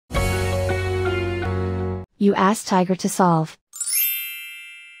You ask Tiger to solve.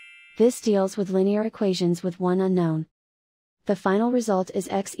 This deals with linear equations with one unknown. The final result is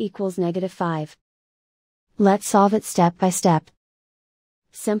x equals -5. Let's solve it step by step.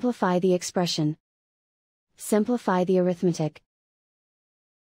 Simplify the expression. Simplify the arithmetic.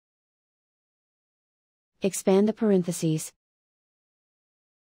 Expand the parentheses.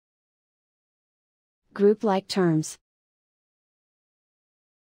 Group like terms.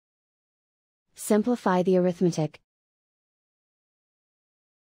 Simplify the arithmetic.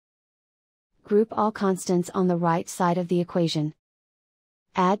 Group all constants on the right side of the equation.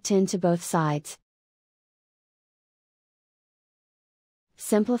 Add 10 to both sides.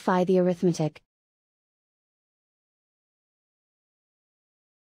 Simplify the arithmetic.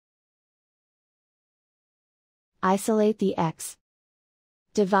 Isolate the x.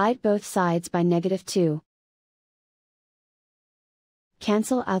 Divide both sides by -2.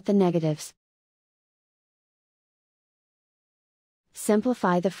 Cancel out the negatives.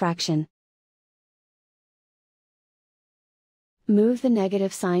 Simplify the fraction. Move the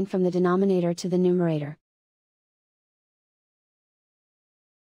negative sign from the denominator to the numerator.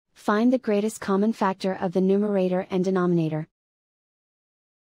 Find the greatest common factor of the numerator and denominator.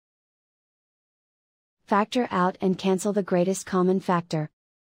 Factor out and cancel the greatest common factor.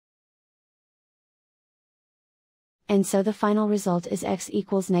 And so the final result is x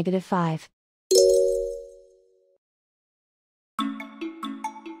equals -5.